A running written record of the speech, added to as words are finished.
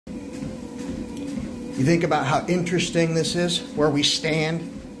You think about how interesting this is, where we stand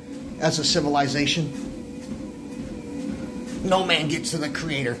as a civilization. No man gets to the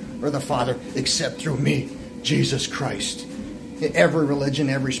Creator or the Father except through me, Jesus Christ. In every religion,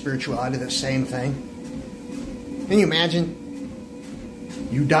 every spirituality, the same thing. Can you imagine?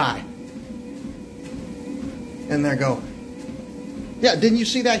 You die. And they go, yeah, didn't you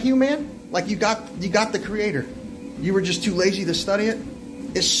see that, Hue Man? Like you got the Creator. You were just too lazy to study it.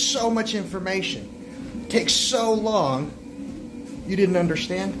 It's so much information. It takes so long. You didn't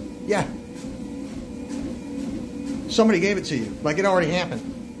understand? Yeah. Somebody gave it to you. Like it already happened.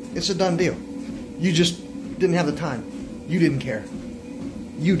 It's a done deal. You just didn't have the time. You didn't care.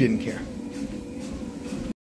 You didn't care.